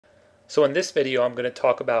So in this video, I'm going to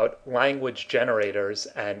talk about language generators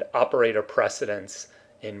and operator precedence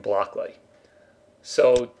in Blockly.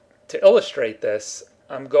 So to illustrate this,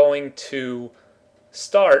 I'm going to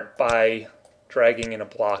start by dragging in a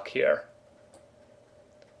block here,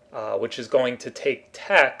 which is going to take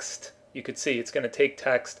text. You could see it's going to take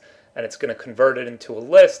text and it's going to convert it into a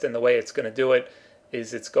list, and the way it's going to do it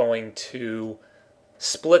is it's going to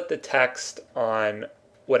split the text on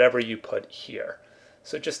whatever you put here.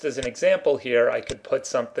 So just as an example here, I could put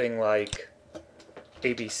something like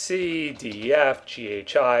ABC, DEF,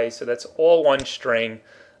 GHI, so that's all one string,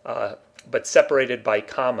 but separated by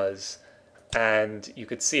commas. And you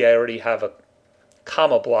could see I already have a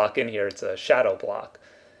comma block in here. It's a shadow block.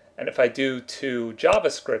 And if I do to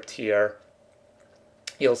JavaScript here,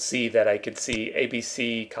 you'll see that I could see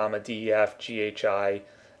ABC, comma, DEF, GHI,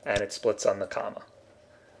 and it splits on the comma.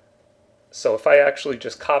 So if I actually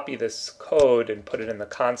just copy this code and put it in the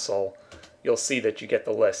console, you'll see that you get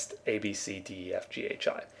the list A, B, C, D, E, F, G, H,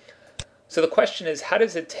 I. So the question is, how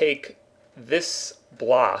does it take this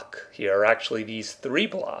block here, or actually these three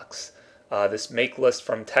blocks, this make list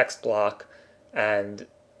from text block, and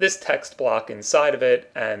this text block inside of it,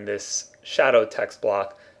 and this shadow text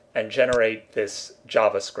block, and generate this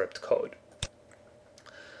JavaScript code?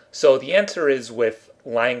 So the answer is with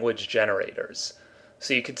language generators.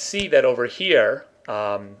 So you can see that over here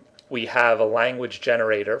we have a language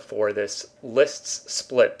generator for this lists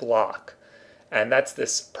split block, and that's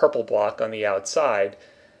this purple block on the outside.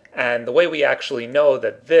 And the way we actually know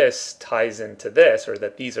that this ties into this, or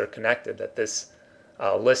that these are connected, that this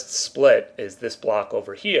list split is this block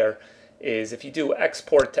over here, is if you do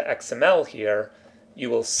export to XML here, you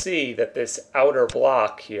will see that this outer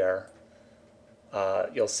block here,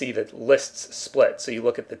 you'll see that lists split. So you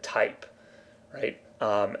look at the type, right?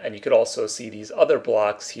 And you could also see these other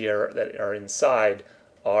blocks here that are inside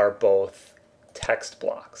are both text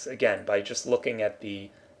blocks. Again, by just looking at the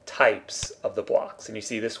types of the blocks. And you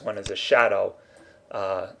see this one is a shadow.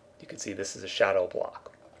 You can see this is a shadow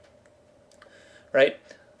block. Right?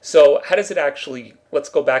 So how does it actually, let's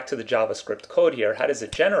go back to the JavaScript code here. How does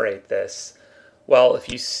it generate this? Well, if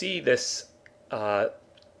you see this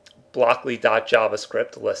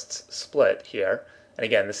blockly.javascript lists split here, and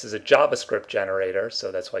again, this is a JavaScript generator,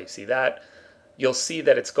 so that's why you see that. You'll see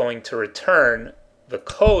that it's going to return the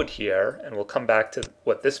code here, and we'll come back to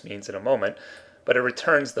what this means in a moment, but it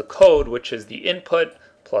returns the code, which is the input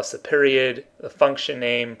plus a period, the function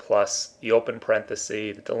name plus the open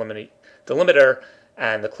parenthesis, the delimiter,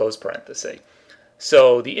 and the close parenthesis.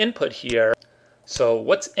 So the input here, so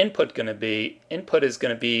what's input going to be? Input is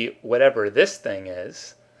going to be whatever this thing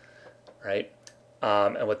is, right?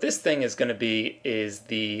 And what this thing is going to be is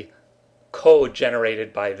the code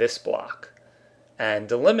generated by this block. And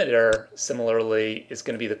delimiter, similarly, is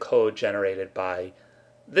going to be the code generated by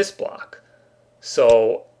this block.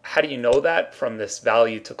 So how do you know that from this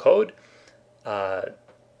value to code?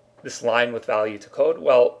 This line with value to code?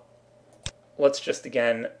 Well, let's just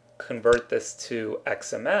again convert this to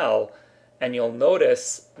XML, and you'll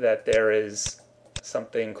notice that there is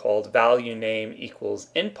something called value name equals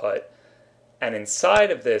input. And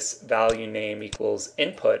inside of this value name equals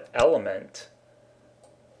input element,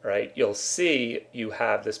 right, you'll see you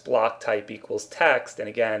have this block type equals text. And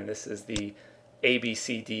again, this is the A, B,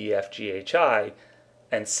 C, D, E, F, G, H, I.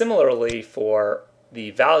 And similarly for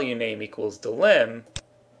the value name equals delim,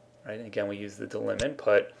 right, and again, we use the delim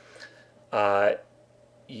input,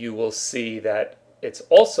 you will see that it's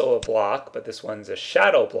also a block, but this one's a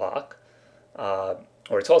shadow block,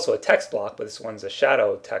 or it's also a text block, but this one's a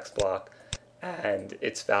shadow text block. And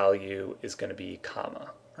its value is going to be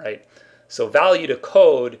comma, right? So value to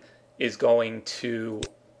code is going to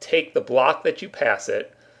take the block that you pass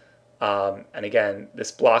it, and again,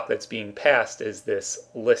 this block that's being passed is this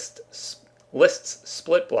lists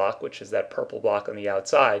split block, which is that purple block on the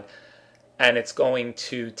outside, and it's going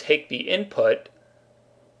to take the input,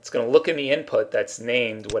 it's going to look in the input that's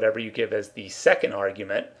named whatever you give as the second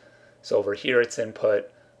argument. So over here it's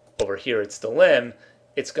input, over here it's delim.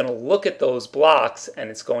 It's going to look at those blocks and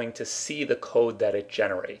it's going to see the code that it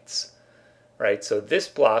generates, right? So this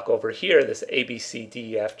block over here, this A, B, C,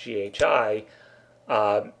 D, E, F, G, H, I,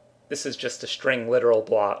 this is just a string literal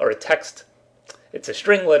block, or a text. It's a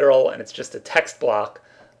string literal and it's just a text block,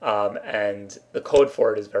 and the code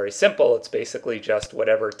for it is very simple. It's basically just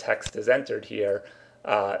whatever text is entered here,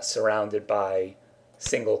 surrounded by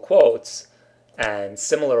single quotes. And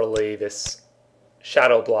similarly, this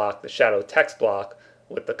shadow block, the shadow text block,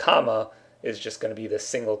 with the comma is just going to be the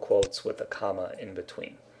single quotes with a comma in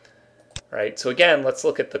between. Right? So again, let's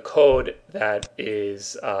look at the code that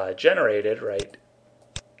is generated, right?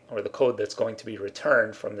 or the code that's going to be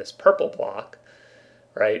returned from this purple block,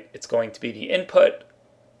 right? It's going to be the input,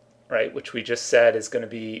 right, which we just said is going to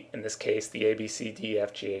be, in this case, the A, B, C, D,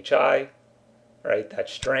 F, G, H, I, right? That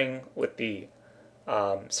string with the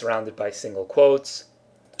surrounded by single quotes,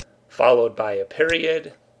 followed by a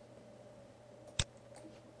period,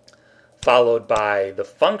 followed by the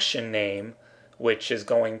function name, which is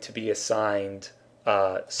going to be assigned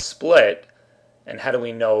split. And how do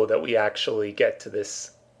we know that we actually get to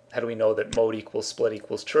this? How do we know that mode equals split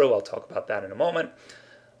equals true? I'll talk about that in a moment.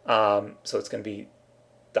 So it's going to be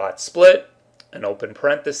dot split, an open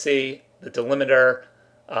parenthesis, the delimiter,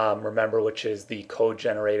 remember, which is the code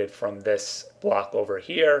generated from this block over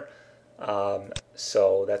here.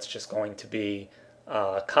 So that's just going to be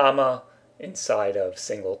a comma inside of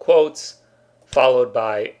single quotes, followed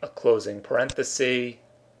by a closing parenthesis,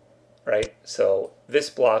 right? So this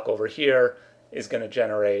block over here is going to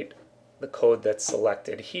generate the code that's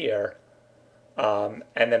selected here, and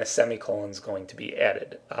then a semicolon is going to be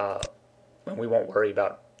added. And we won't worry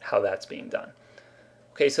about how that's being done.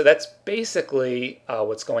 Okay, so that's basically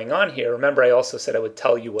what's going on here. Remember, I also said I would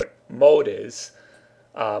tell you what mode is,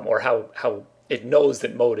 or how it knows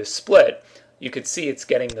that mode is split. You could see it's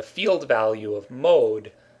getting the field value of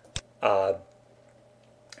mode.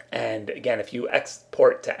 And again, if you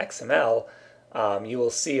export to XML, you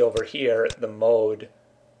will see over here the mode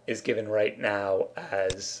is given right now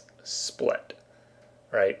as split,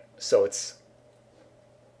 right? So it's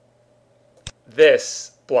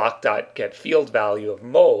this block.get field value of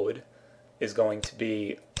mode is going to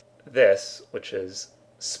be this, which is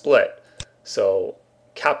split. So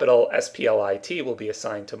capital SPLIT will be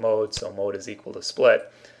assigned to mode, so mode is equal to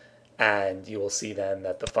split. And you will see then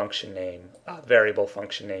that the function name, variable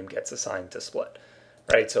function name, gets assigned to split,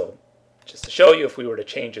 right? So just to show you, if we were to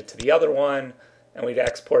change it to the other one and we'd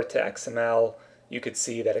export to XML, you could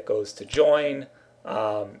see that it goes to join.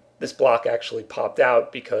 This block actually popped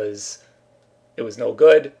out because it was no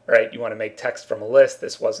good, right? You want to make text from a list.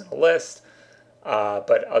 This wasn't a list.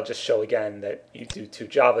 But I'll just show again that you do to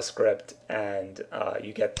JavaScript and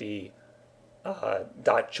you get the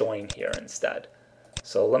dot join here instead.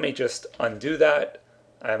 So let me just undo that.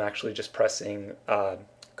 I'm actually just pressing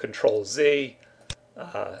Control Z,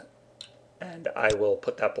 and I will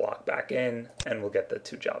put that block back in, and we'll get the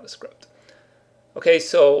to JavaScript. Okay,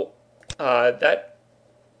 so that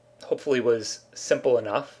hopefully was simple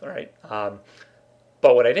enough, all right?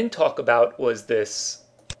 But what I didn't talk about was this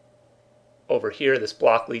over here, this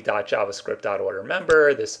blockly.javascript.order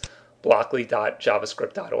member, this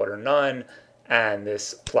blockly.javascript.order none, and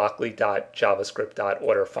this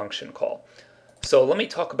blockly.javascript.order function call. So let me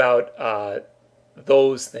talk about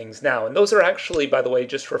those things now. And those are actually, by the way,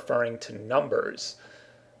 just referring to numbers.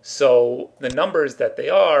 So the numbers that they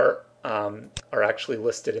are actually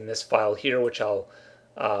listed in this file here, which I'll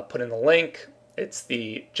put in the link. It's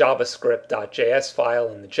the javascript.js file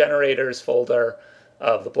in the generators folder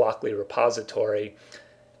of the Blockly repository.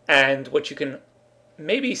 And what you can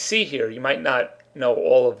maybe see here, you might not know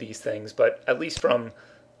all of these things, but at least from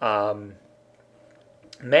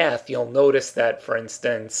math, you'll notice that, for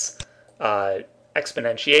instance,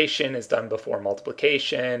 exponentiation is done before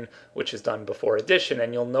multiplication, which is done before addition,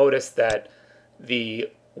 and you'll notice that the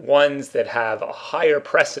ones that have a higher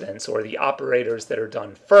precedence, or the operators that are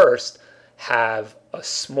done first, have a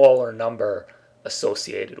smaller number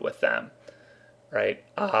associated with them, right?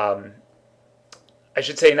 I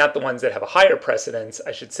should say not the ones that have a higher precedence,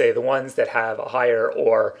 I should say the ones that have a higher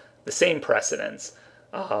or the same precedence.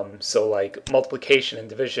 So like multiplication and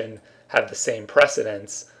division have the same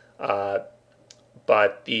precedence,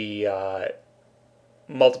 but the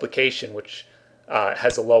multiplication, which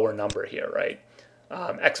has a lower number here, right?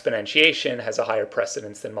 Exponentiation has a higher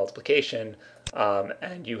precedence than multiplication,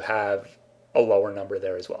 and you have a lower number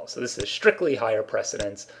there as well. So this is strictly higher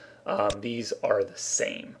precedence. These are the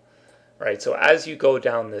same, right? So as you go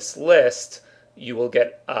down this list, you will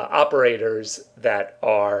get operators that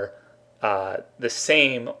are the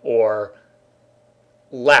same or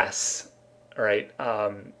less, right?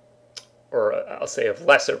 Or I'll say of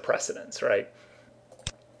lesser precedence, right?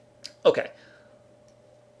 Okay.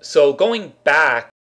 So going back